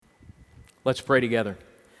Let's pray together.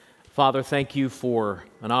 Father, thank you for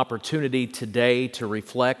an opportunity today to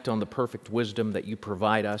reflect on the perfect wisdom that you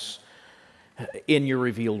provide us in your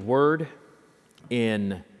revealed word,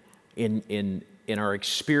 in our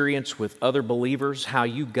experience with other believers, how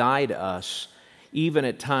you guide us, even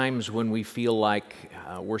at times when we feel like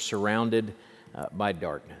we're surrounded by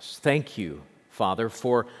darkness. Thank you, Father,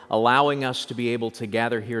 for allowing us to be able to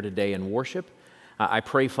gather here today and worship. I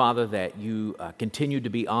pray, Father, that you continue to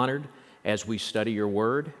be honored as we study your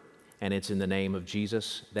word, and it's in the name of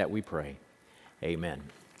Jesus that we pray. Amen.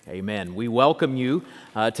 Amen. We welcome you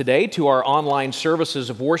today to our online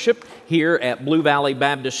services of worship here at Blue Valley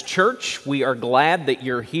Baptist Church. We are glad that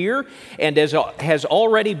you're here, and as has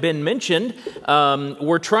already been mentioned,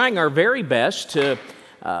 we're trying our very best to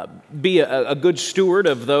be a good steward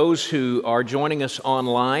of those who are joining us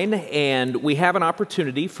online, and we have an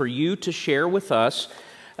opportunity for you to share with us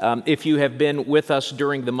if you have been with us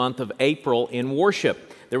during the month of April in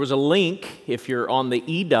worship. There was a link, if you're on the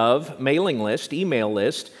eDove email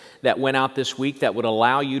list, that went out this week that would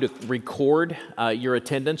allow you to record your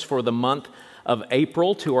attendance for the month of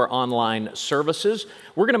April to our online services.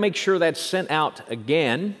 We're going to make sure that's sent out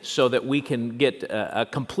again so that we can get a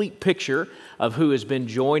complete picture of who has been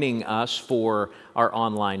joining us for our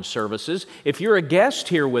online services. If you're a guest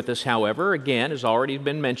here with us, however, again, has already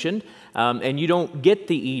been mentioned, and you don't get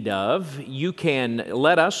the eDove, you can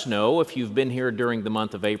let us know if you've been here during the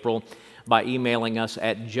month of April by emailing us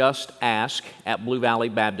at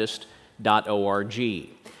justask@bluevalleybaptist.org.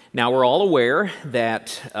 Now, we're all aware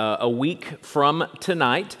that a week from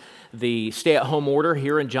tonight, the stay-at-home order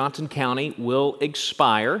here in Johnson County will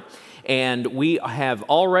expire, and we have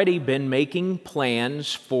already been making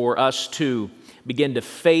plans for us to begin to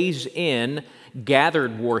phase in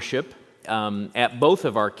gathered worship at both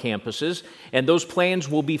of our campuses, and those plans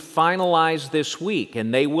will be finalized this week,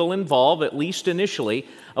 and they will involve, at least initially,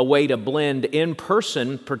 a way to blend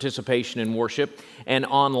in-person participation in worship and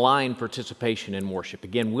online participation in worship.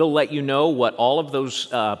 Again, we'll let you know what all of those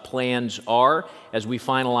plans are as we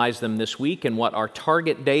finalize them this week and what our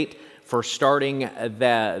target date for starting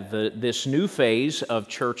this new phase of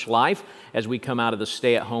church life as we come out of the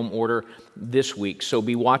stay-at-home order this week. So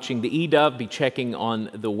be watching the eDove, be checking on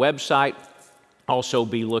the website, also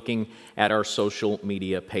be looking at our social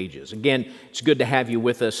media pages. Again, it's good to have you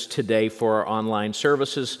with us today for our online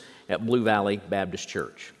services at Blue Valley Baptist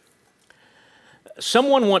Church.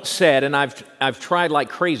 Someone once said, and I've tried like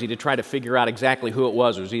crazy to try to figure out exactly who it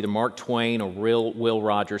was. It was either Mark Twain or Will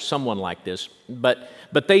Rogers, someone like this. But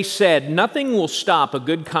they said, nothing will stop a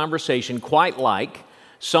good conversation quite like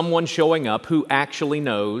someone showing up who actually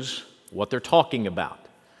knows what they're talking about.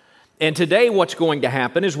 And today what's going to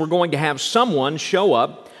happen is we're going to have someone show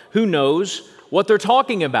up who knows what they're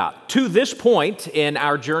talking about. To this point in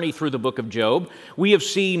our journey through the book of Job, we have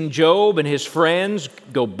seen Job and his friends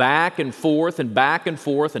go back and forth and talk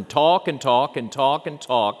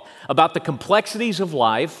about the complexities of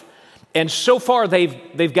life, and so far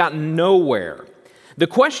they've gotten nowhere. The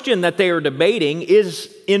question that they are debating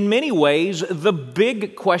is in many ways the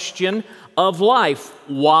big question of life.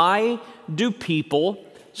 Why do people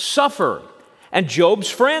suffer? And Job's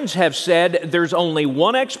friends have said there's only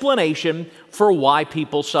one explanation for why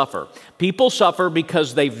people suffer. People suffer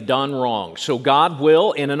because they've done wrong. So God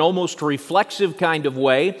will, in an almost reflexive kind of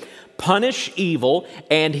way, punish evil,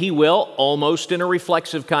 and He will, almost in a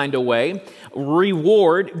reflexive kind of way,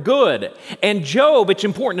 reward good. And Job, it's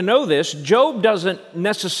important to know this, Job doesn't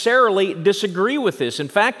necessarily disagree with this. In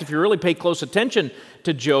fact, if you really pay close attention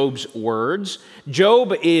to Job's words,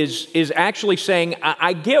 Job is actually saying,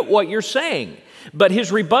 I get what you're saying. But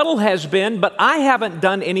his rebuttal has been, but I haven't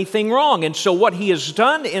done anything wrong. And so what he has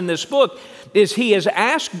done in this book is he has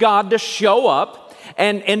asked God to show up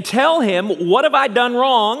and tell him, what have I done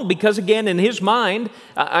wrong? Because again, in his mind,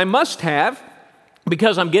 I must have,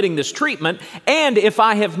 because I'm getting this treatment. And if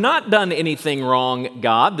I have not done anything wrong,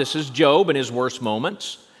 God, this is Job in his worst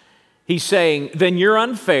moments, he's saying, then you're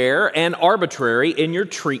unfair and arbitrary in your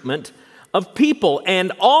treatment of people.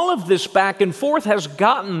 And all of this back and forth has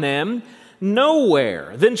gotten them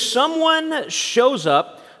nowhere. Then someone shows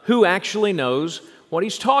up who actually knows what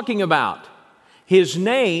he's talking about. His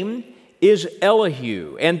name is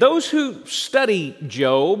Elihu. And those who study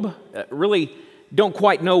Job really don't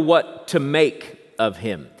quite know what to make of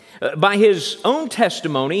him. By his own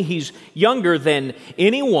testimony, he's younger than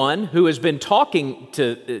anyone who has been talking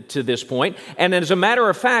to this point. And as a matter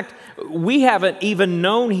of fact, we haven't even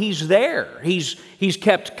known he's there. He's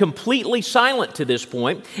kept completely silent to this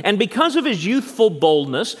point. And because of his youthful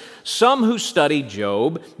boldness, some who study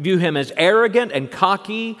Job view him as arrogant and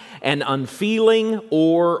cocky and unfeeling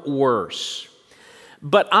or worse.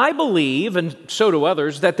 But I believe, and so do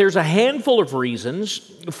others, that there's a handful of reasons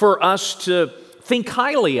for us to think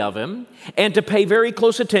highly of him and to pay very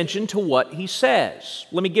close attention to what he says.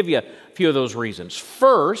 Let me give you a few of those reasons.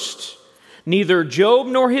 First, neither Job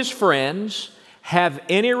nor his friends have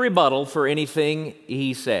any rebuttal for anything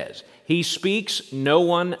he says. He speaks, no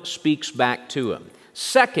one speaks back to him.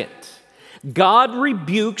 Second, God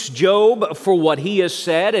rebukes Job for what he has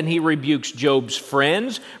said, and he rebukes Job's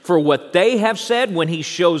friends for what they have said when he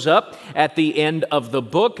shows up at the end of the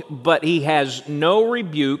book, but he has no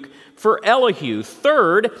rebuke for Elihu.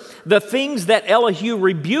 Third, the things that Elihu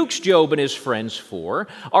rebukes Job and his friends for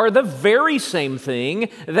are the very same thing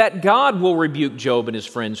that God will rebuke Job and his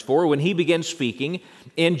friends for when he begins speaking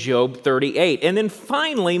in Job 38. And then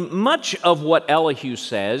finally, much of what Elihu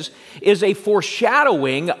says is a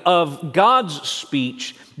foreshadowing of God's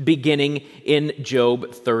speech beginning in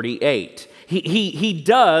Job 38. He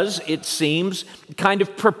does, it seems, kind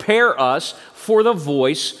of prepare us for the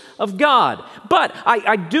voice of God. But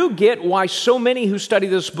I do get why so many who study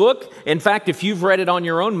this book, in fact, if you've read it on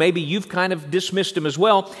your own, maybe you've kind of dismissed him as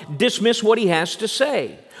well, dismiss what he has to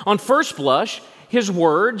say. On first blush, his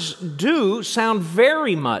words do sound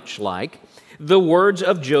very much like the words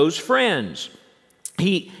of Job's friends.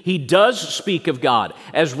 He does speak of God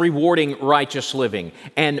as rewarding righteous living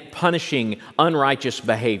and punishing unrighteous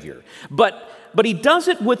behavior. But he does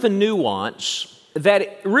it with a nuance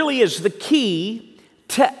that really is the key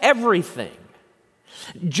to everything.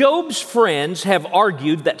 Job's friends have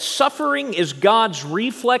argued that suffering is God's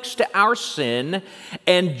reflex to our sin,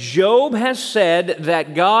 and Job has said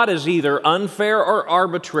that God is either unfair or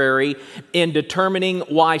arbitrary in determining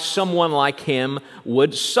why someone like him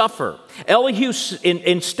would suffer. Elihu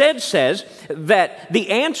instead says that the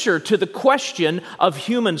answer to the question of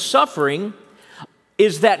human suffering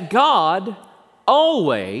is that God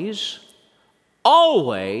always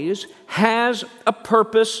has a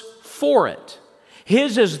purpose for it.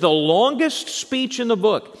 His is the longest speech in the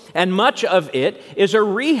book, and much of it is a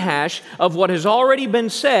rehash of what has already been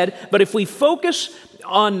said. But if we focus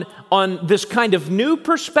on this kind of new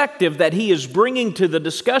perspective that he is bringing to the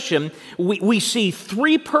discussion, we see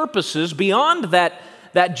three purposes beyond that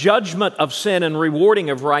judgment of sin and rewarding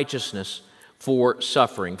of righteousness for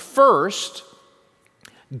suffering. First,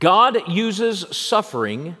 God uses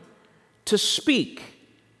suffering to speak.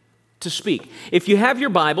 If you have your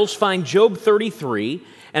Bibles, find Job 33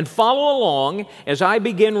 and follow along as I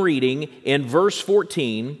begin reading in verse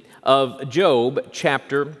 14 of Job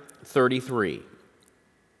chapter 33.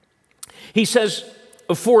 He says,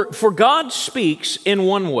 For God speaks in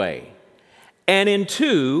one way, and in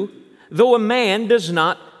two, though a man does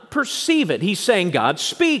not perceive it. He's saying God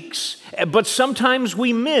speaks, but sometimes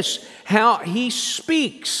we miss how he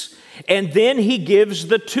speaks. And then he gives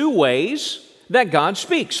the two ways that God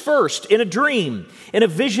speaks. First, in a dream, in a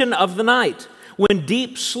vision of the night, when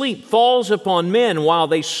deep sleep falls upon men while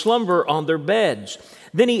they slumber on their beds.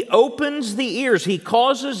 Then he opens the ears, he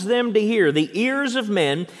causes them to hear the ears of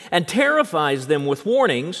men and terrifies them with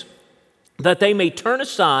warnings that they may turn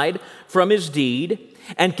aside from his deed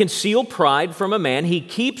and conceal pride from a man. He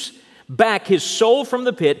keeps back his soul from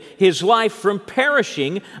the pit, his life from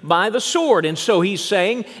perishing by the sword. And so he's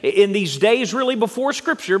saying, in these days really before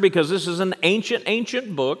Scripture, because this is an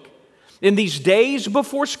ancient book, in these days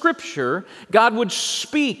before Scripture, God would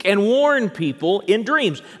speak and warn people in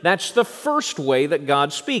dreams. That's the first way that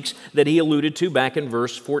God speaks that he alluded to back in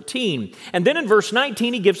verse 14. And then in verse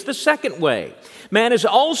 19, he gives the second way. Man is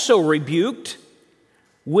also rebuked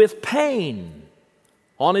with pain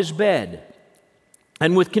on his bed,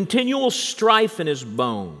 and with continual strife in his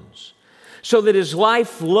bones, so that his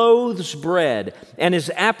life loathes bread, and his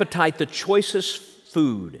appetite the choicest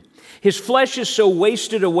food. His flesh is so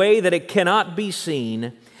wasted away that it cannot be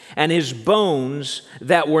seen, and his bones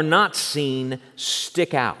that were not seen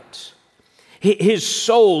stick out. His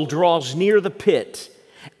soul draws near the pit,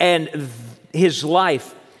 and his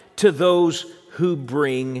life to those who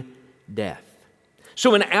bring death.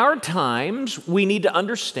 So in our times, we need to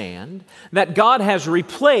understand that God has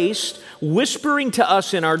replaced whispering to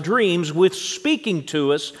us in our dreams with speaking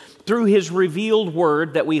to us through his revealed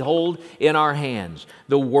word that we hold in our hands,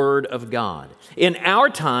 the Word of God. In our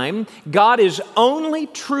time, God is only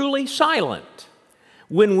truly silent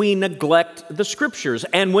when we neglect the Scriptures.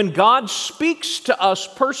 And when God speaks to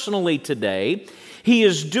us personally today, He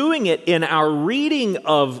is doing it in our reading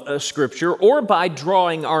of Scripture or by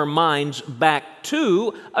drawing our minds back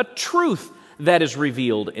to a truth that is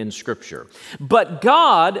revealed in Scripture. But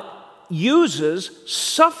God uses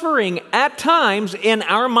suffering at times in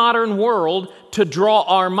our modern world to draw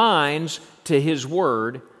our minds to His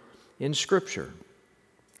Word in Scripture.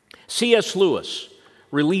 C.S. Lewis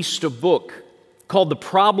released a book called The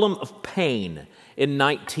Problem of Pain in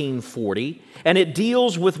 1940, and it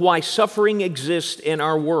deals with why suffering exists in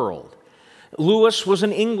our world. Lewis was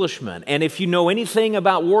an Englishman, and if you know anything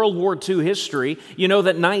about World War II history, you know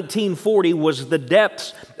that 1940 was the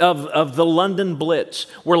depths of the London Blitz,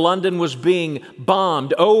 where London was being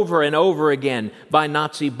bombed over and over again by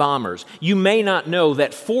Nazi bombers. You may not know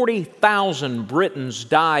that 40,000 Britons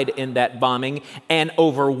died in that bombing, and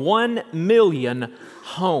over 1 million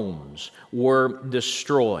homes were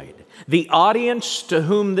destroyed. The audience to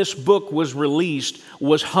whom this book was released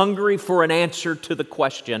was hungry for an answer to the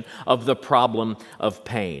question of the problem of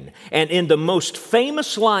pain. And in the most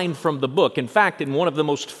famous line from the book, in fact, in one of the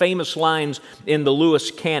most famous lines in the Lewis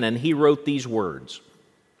canon, he wrote these words: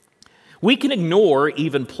 "We can ignore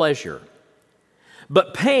even pleasure,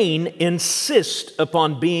 but pain insists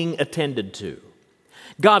upon being attended to.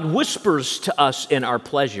 God whispers to us in our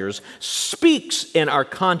pleasures, speaks in our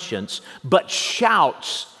conscience, but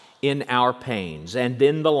shouts in our pains." And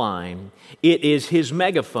then the line, "It is His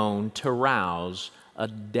megaphone to rouse a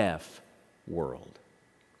deaf world."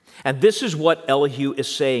 And this is what Elihu is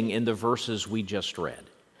saying in the verses we just read.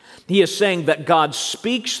 He is saying that God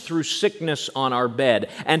speaks through sickness on our bed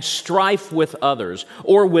and strife with others,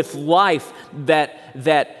 or with life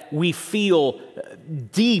that we feel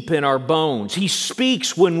deep in our bones. He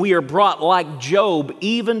speaks when we are brought, like Job,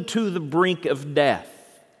 even to the brink of death.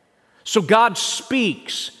 So God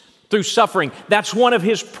speaks through suffering. That's one of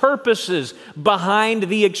His purposes behind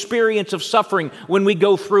the experience of suffering when we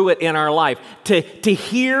go through it in our life, to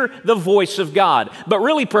hear the voice of God. But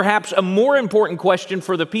really, perhaps a more important question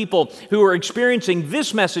for the people who are experiencing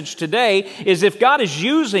this message today is if God is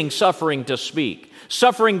using suffering to speak.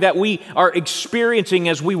 Suffering that we are experiencing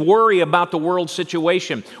as we worry about the world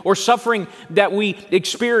situation, or suffering that we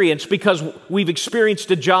experience because we've experienced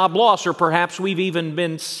a job loss, or perhaps we've even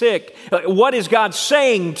been sick. What is God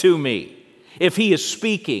saying to me if He is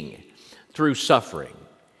speaking through suffering?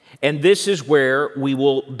 And this is where we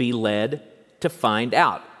will be led to find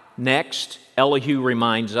out. Next, Elihu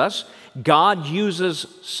reminds us, God uses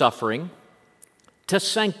suffering to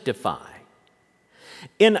sanctify.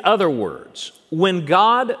 In other words, when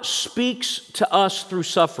God speaks to us through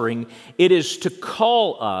suffering, it is to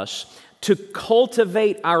call us to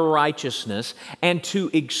cultivate our righteousness and to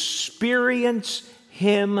experience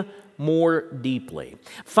Him more deeply.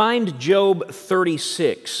 Find Job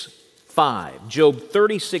 36:5. Job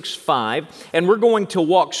 36:5, and we're going to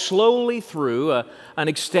walk slowly through an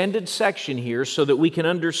extended section here so that we can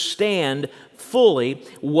understand fully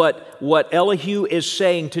what Elihu is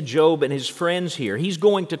saying to Job and his friends here. He's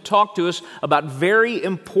going to talk to us about very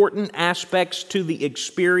important aspects to the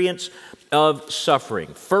experience of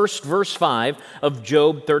suffering. First, verse 5 of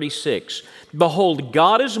Job 36. "Behold,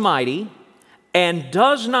 God is mighty and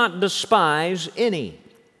does not despise any.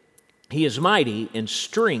 He is mighty in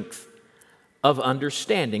strength of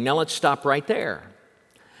understanding." Now let's stop right there.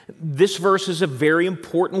 This verse is a very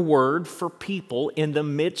important word for people in the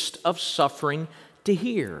midst of suffering to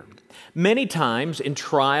hear. Many times in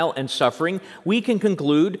trial and suffering, we can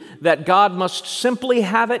conclude that God must simply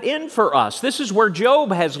have it in for us. This is where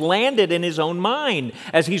Job has landed in his own mind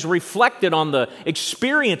as he's reflected on the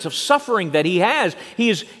experience of suffering that he has.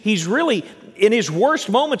 He's really, in his worst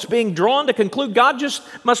moments, being drawn to conclude God just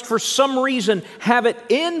must for some reason have it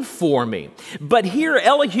in for me. But here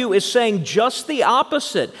Elihu is saying just the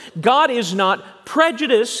opposite. God is not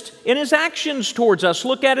prejudiced in His actions towards us.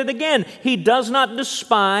 Look at it again. He does not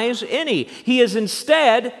despise any. He is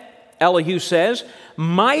instead, Elihu says,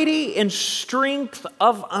 mighty in strength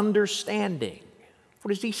of understanding.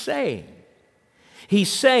 What is he saying?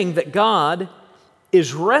 He's saying that God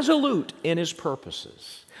is resolute in His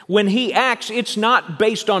purposes. When He acts, it's not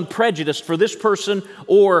based on prejudice for this person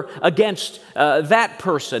or against that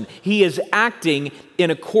person. He is acting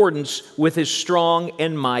in accordance with His strong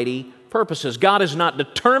and mighty purposes. God is not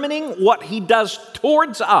determining what He does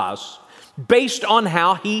towards us based on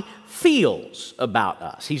how He feels about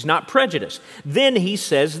us. He's not prejudiced. Then he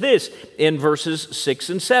says this in verses 6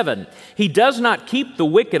 and 7. He does not keep the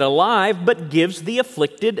wicked alive, but gives the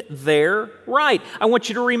afflicted their right. I want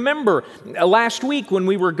you to remember last week when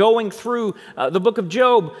we were going through the book of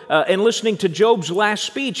Job and listening to Job's last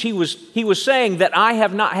speech, he was saying that I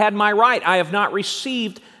have not had my right. I have not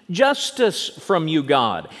received justice from you,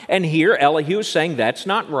 God. And here Elihu is saying that's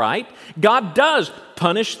not right. God does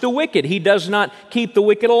punish the wicked. He does not keep the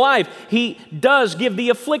wicked alive. He does give the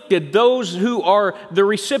afflicted, those who are the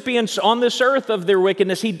recipients on this earth of their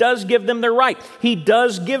wickedness, He does give them their right. He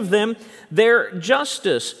does give them their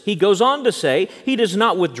justice. He goes on to say, He does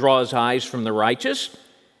not withdraw His eyes from the righteous,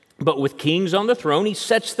 but with kings on the throne, He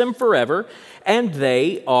sets them forever, and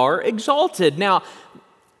they are exalted. Now,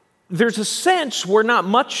 there's a sense where not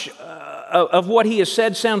much of what he has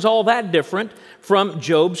said sounds all that different from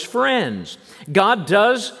Job's friends. God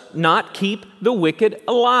does not keep the wicked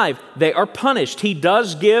alive. They are punished. He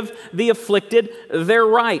does give the afflicted their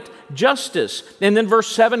right, justice. And then verse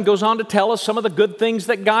 7 goes on to tell us some of the good things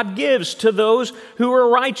that God gives to those who are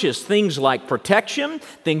righteous. Things like protection,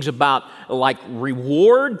 things about like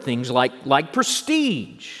reward, things like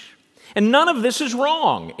prestige. And none of this is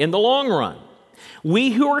wrong in the long run.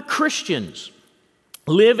 We who are Christians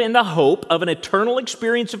live in the hope of an eternal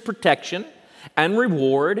experience of protection and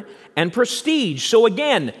reward and prestige. So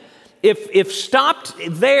again, if stopped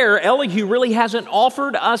there, Elihu really hasn't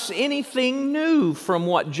offered us anything new from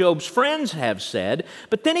what Job's friends have said.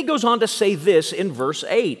 But then he goes on to say this in verse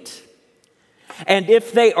 8. And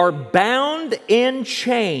if they are bound in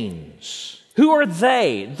chains, who are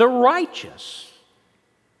they? The righteous,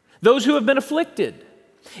 those who have been afflicted.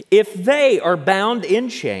 If they are bound in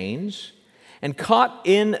chains and caught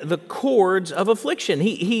in the cords of affliction.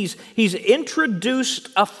 He's introduced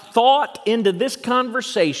a thought into this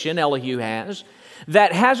conversation, Elihu has,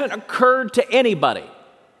 that hasn't occurred to anybody.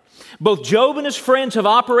 Both Job and his friends have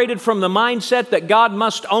operated from the mindset that God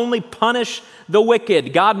must only punish the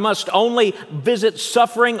wicked. God must only visit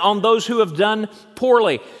suffering on those who have done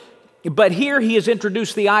poorly. But here he has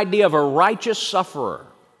introduced the idea of a righteous sufferer.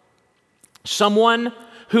 Someone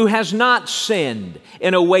who has not sinned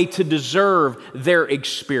in a way to deserve their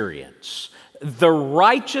experience. The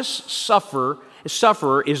righteous sufferer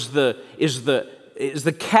is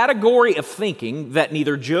the category of thinking that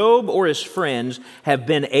neither Job or his friends have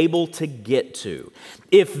been able to get to.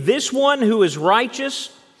 If this one who is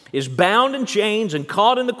righteous is bound in chains and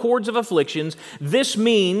caught in the cords of afflictions, this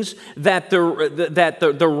means that the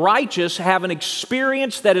righteous have an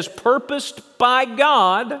experience that is purposed by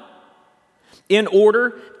God in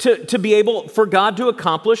order to be able for God to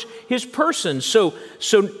accomplish His person. So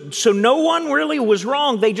no one really was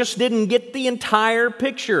wrong. They just didn't get the entire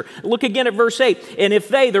picture. Look again at verse 8. And if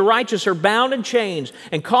they, the righteous, are bound in chains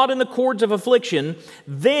and caught in the cords of affliction,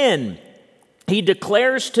 then He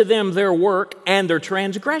declares to them their work and their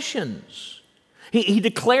transgressions. He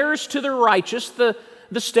declares to the righteous the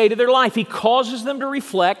state of their life. He causes them to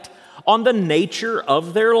reflect on the nature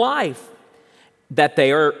of their life, that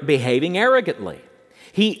they are behaving arrogantly.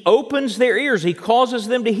 He opens their ears. He causes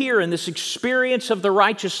them to hear in this experience of the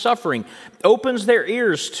righteous suffering, opens their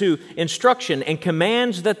ears to instruction and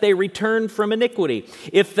commands that they return from iniquity.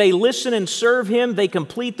 If they listen and serve Him, they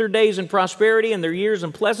complete their days in prosperity and their years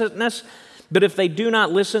in pleasantness. But if they do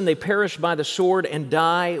not listen, they perish by the sword and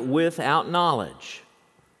die without knowledge.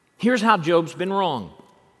 Here's how Job's been wrong.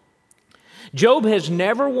 Job has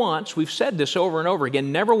never once, we've said this over and over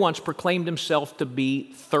again, never once proclaimed himself to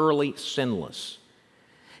be thoroughly sinless.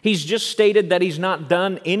 He's just stated that he's not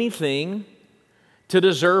done anything to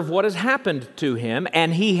deserve what has happened to him,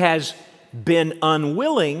 and he has been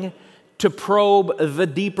unwilling to probe the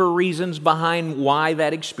deeper reasons behind why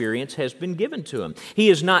that experience has been given to him. He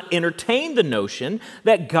has not entertained the notion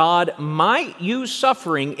that God might use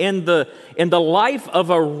suffering in the life of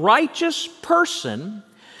a righteous person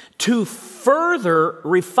to further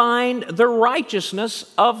refine the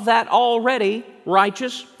righteousness of that already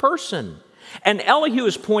righteous person. And Elihu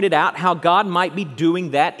has pointed out how God might be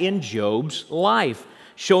doing that in Job's life,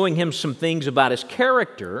 showing him some things about his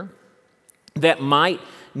character that might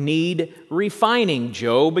need refining.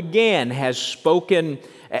 Job, again, has spoken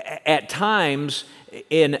at times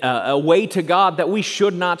in a way to God that we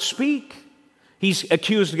should not speak. He's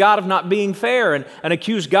accused God of not being fair and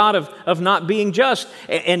accused God of not being just.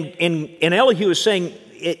 And Elihu is saying,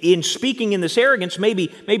 in speaking in this arrogance, maybe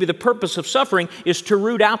the purpose of suffering is to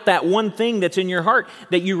root out that one thing that's in your heart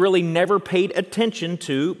that you really never paid attention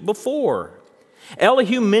to before.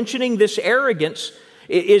 Elihu mentioning this arrogance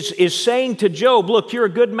is saying to Job, look, you're a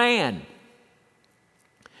good man,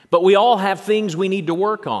 but we all have things we need to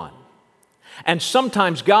work on. And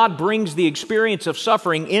sometimes God brings the experience of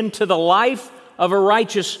suffering into the life of a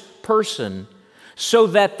righteous person so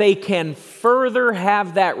that they can further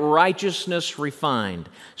have that righteousness refined,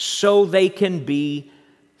 so they can be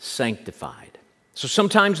sanctified. So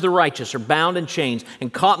sometimes the righteous are bound in chains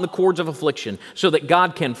and caught in the cords of affliction so that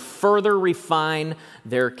God can further refine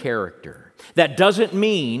their character. That doesn't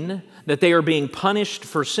mean that they are being punished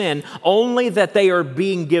for sin, only that they are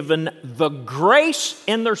being given the grace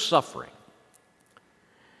in their suffering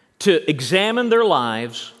to examine their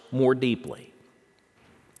lives more deeply.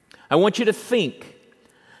 I want you to think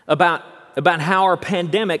about how our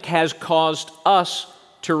pandemic has caused us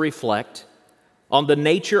to reflect on the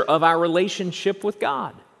nature of our relationship with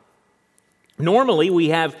God. Normally, we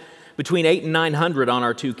have between 800 and 900 on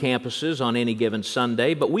our two campuses on any given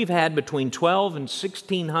Sunday, but we've had between 12 and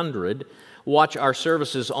 1,600 watch our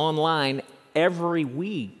services online every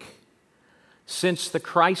week since the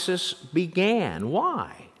crisis began.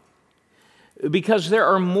 Why? Because there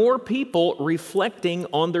are more people reflecting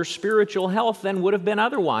on their spiritual health than would have been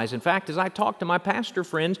otherwise. In fact, as I talk to my pastor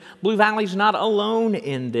friends, Blue Valley's not alone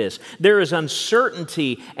in this. There is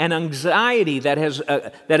uncertainty and anxiety that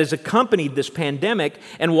has accompanied this pandemic,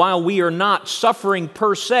 and while we are not suffering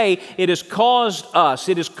per se, it has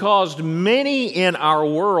caused many in our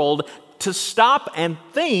world to stop and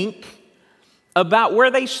think about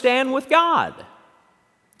where they stand with God.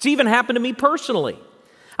 It's even happened to me personally.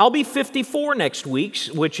 I'll be 54 next week,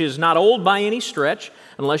 which is not old by any stretch,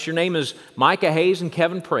 unless your name is Micah Hayes and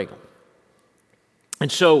Kevin Pragle.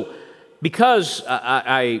 And so, because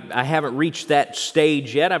I haven't reached that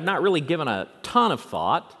stage yet, I've not really given a ton of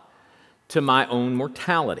thought to my own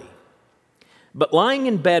mortality. But lying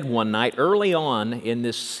in bed one night early on in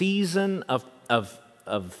this season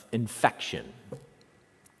of infection,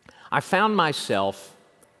 I found myself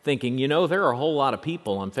thinking, there are a whole lot of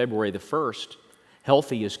people on February the 1st,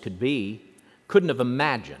 healthy as could be, couldn't have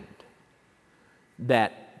imagined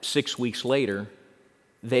that 6 weeks later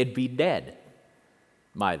they'd be dead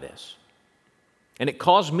by this. And it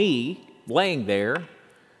caused me, laying there,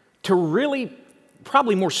 to really,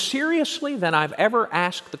 probably more seriously than I've ever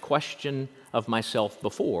asked the question of myself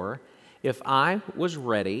before, if I was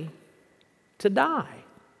ready to die.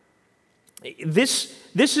 This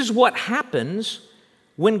is what happens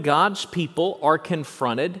when God's people are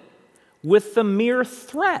confronted with the mere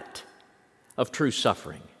threat of true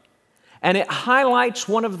suffering. And it highlights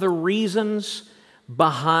one of the reasons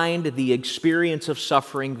behind the experience of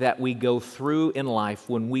suffering that we go through in life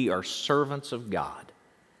when we are servants of God.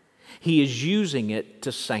 He is using it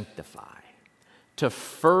to sanctify, to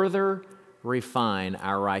further refine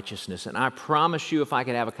our righteousness. And I promise you, if I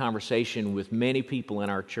could have a conversation with many people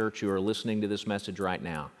in our church who are listening to this message right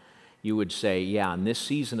now, you would say, yeah, in this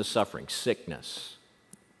season of suffering, sickness,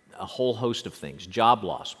 a whole host of things, job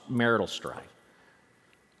loss, marital strife,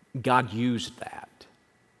 God used that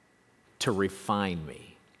to refine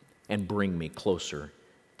me and bring me closer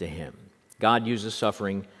to Him. God uses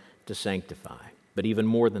suffering to sanctify. But even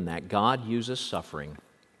more than that, God uses suffering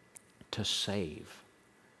to save.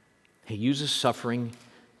 He uses suffering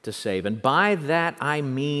to save. And by that I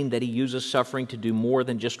mean that He uses suffering to do more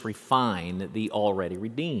than just refine the already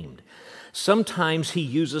redeemed. Sometimes He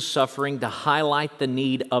uses suffering to highlight the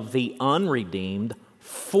need of the unredeemed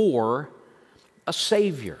for a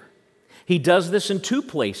Savior. He does this in two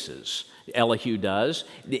places, Elihu does,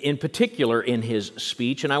 in particular in his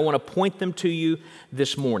speech, and I want to point them to you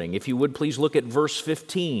this morning. If you would please look at verse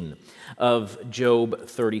 15 of Job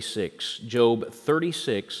 36. Job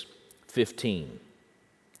 36, 15.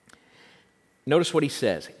 Notice what he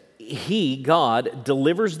says. He, God,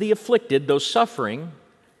 delivers the afflicted, those suffering,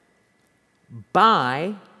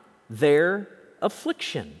 by their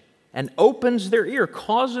affliction, and opens their ear,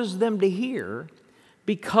 causes them to hear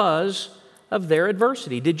because of their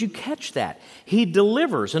adversity. Did you catch that? He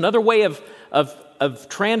delivers. Another way of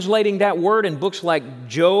translating that word in books like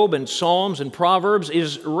Job and Psalms and Proverbs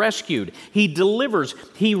is rescued. He delivers.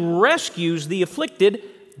 He rescues the afflicted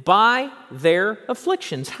by their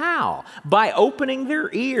afflictions. How? By opening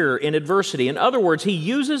their ear in adversity. In other words, He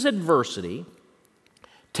uses adversity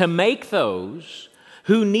to make those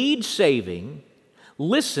who need saving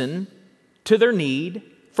listen to their need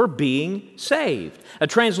for being saved. A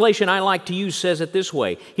translation I like to use says it this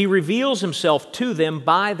way: He reveals Himself to them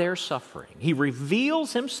by their suffering. He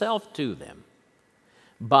reveals Himself to them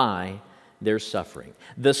by their suffering.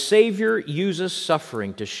 The Savior uses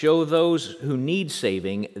suffering to show those who need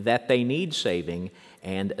saving that they need saving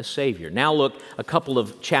and a Savior. Now look a couple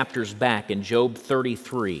of chapters back in Job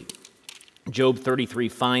 33. Job 33,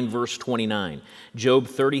 find verse 29. Job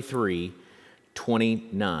 33,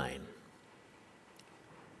 29.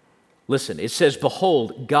 Listen, it says,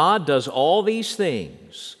 behold, God does all these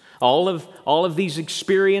things, all of these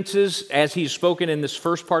experiences, as he's spoken in this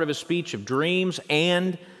first part of his speech of dreams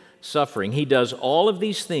and suffering. He does all of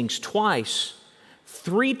these things twice,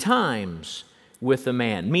 3 times with a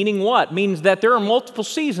man. Meaning what? Means that there are multiple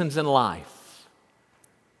seasons in life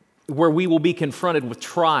where we will be confronted with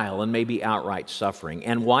trial and maybe outright suffering.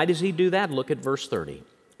 And why does he do that? Look at verse 30.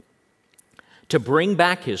 To bring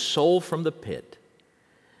back his soul from the pit,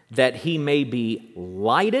 that he may be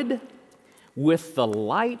lighted with the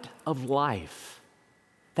light of life.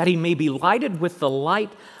 That he may be lighted with the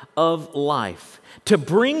light of life. To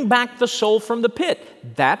bring back the soul from the pit.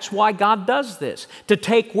 That's why God does this. To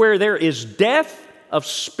take where there is death of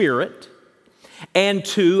spirit and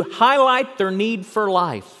to highlight their need for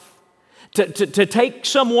life. To take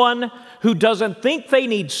someone who doesn't think they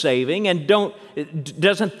need saving and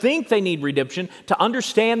doesn't think they need redemption, to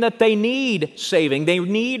understand that they need saving, they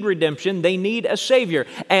need redemption, they need a Savior.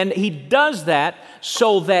 And he does that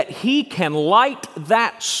so that he can light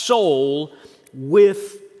that soul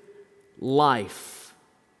with life.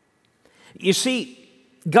 You see,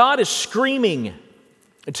 God is screaming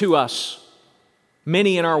to us,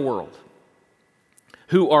 many in our world,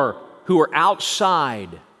 who are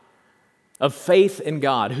outside of faith in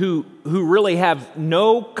God, who really have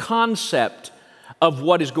no concept of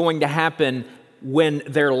what is going to happen when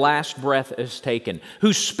their last breath is taken,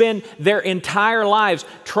 who spend their entire lives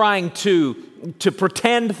trying to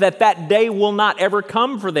pretend that day will not ever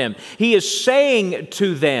come for them. He is saying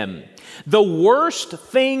to them, the worst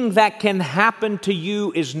thing that can happen to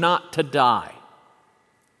you is not to die.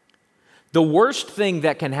 The worst thing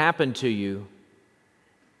that can happen to you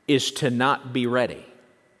is to not be ready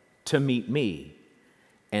to meet me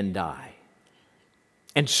and die.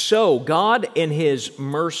 And so God in His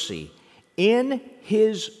mercy,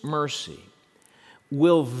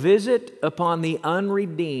 will visit upon the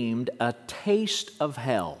unredeemed a taste of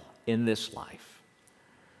hell in this life,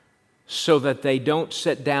 so that they don't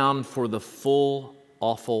sit down for the full,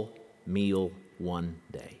 awful meal one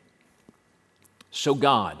day. So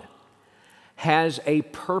God has a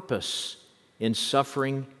purpose in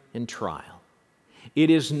suffering and trial. It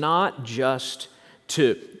is not just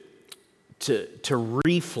to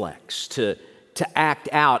reflex, to act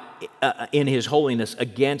out in His holiness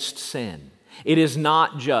against sin. It is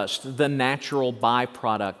not just the natural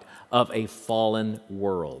byproduct of a fallen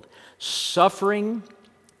world. Suffering,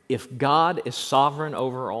 if God is sovereign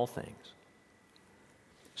over all things,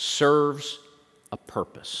 serves a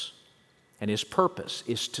purpose. And His purpose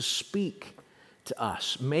is to speak to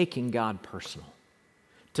us, making God personal,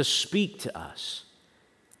 to speak to us.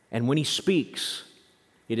 And when He speaks,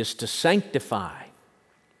 it is to sanctify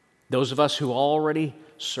those of us who already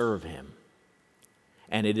serve Him.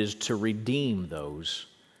 And it is to redeem those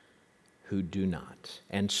who do not.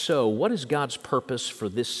 And so, what is God's purpose for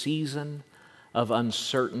this season of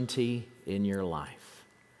uncertainty in your life?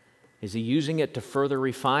 Is He using it to further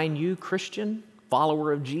refine you, Christian,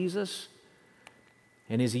 follower of Jesus?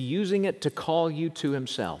 And is He using it to call you to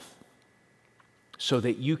Himself so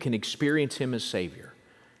that you can experience Him as Savior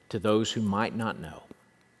to those who might not know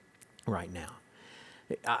right now?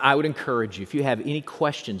 I would encourage you, if you have any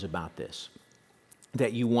questions about this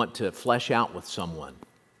that you want to flesh out with someone,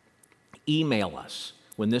 email us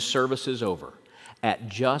when this service is over at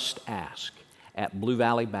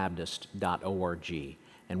justask@bluevalleybaptist.org,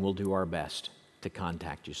 and we'll do our best to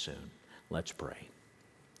contact you soon. Let's pray.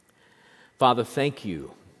 Father, thank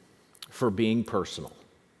you for being personal.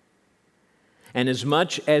 And as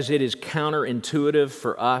much as it is counterintuitive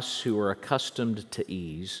for us who are accustomed to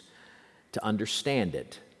ease, to understand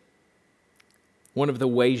it, one of the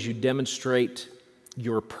ways you demonstrate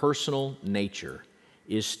your personal nature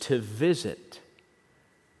is to visit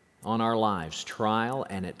on our lives trial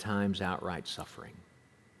and at times outright suffering,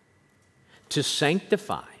 to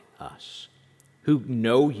sanctify us who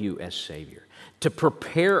know you as Savior, to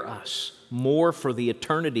prepare us more for the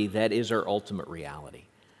eternity that is our ultimate reality.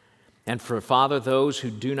 And for, Father, those who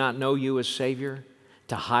do not know you as Savior,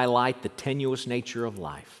 to highlight the tenuous nature of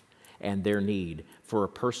life and their need for a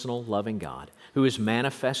personal, loving God who has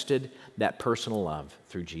manifested that personal love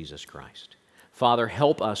through Jesus Christ. Father,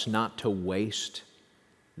 help us not to waste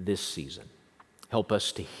this season. Help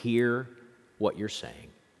us to hear what you're saying.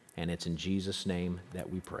 And it's in Jesus' name that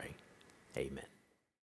we pray. Amen.